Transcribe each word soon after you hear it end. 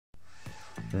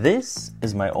This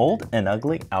is my old and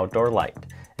ugly outdoor light,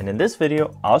 and in this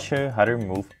video I'll show you how to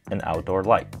remove an outdoor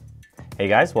light. Hey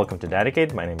guys, welcome to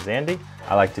Daddicated. My name is Andy.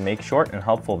 I like to make short and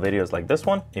helpful videos like this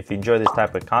one. If you enjoy this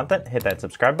type of content, hit that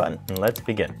subscribe button and let's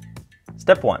begin.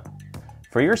 Step 1.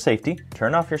 For your safety,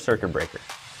 turn off your circuit breaker.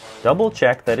 Double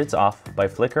check that it's off by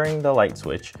flickering the light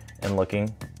switch and looking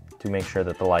to make sure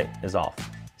that the light is off.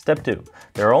 Step 2.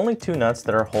 There are only 2 nuts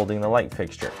that are holding the light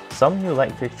fixture. Some new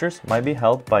light fixtures might be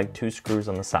held by 2 screws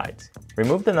on the sides.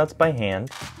 Remove the nuts by hand,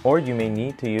 or you may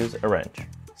need to use a wrench.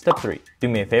 Step 3. Do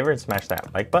me a favor and smash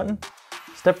that like button.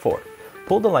 Step 4.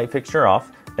 Pull the light fixture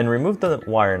off and remove the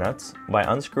wire nuts by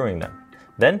unscrewing them.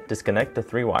 Then disconnect the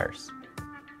 3 wires.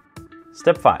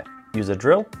 Step 5. Use a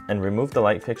drill and remove the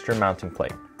light fixture mounting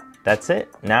plate. That's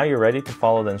it. Now you're ready to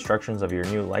follow the instructions of your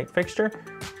new light fixture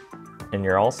and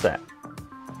you're all set.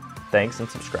 Thanks and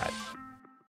subscribe.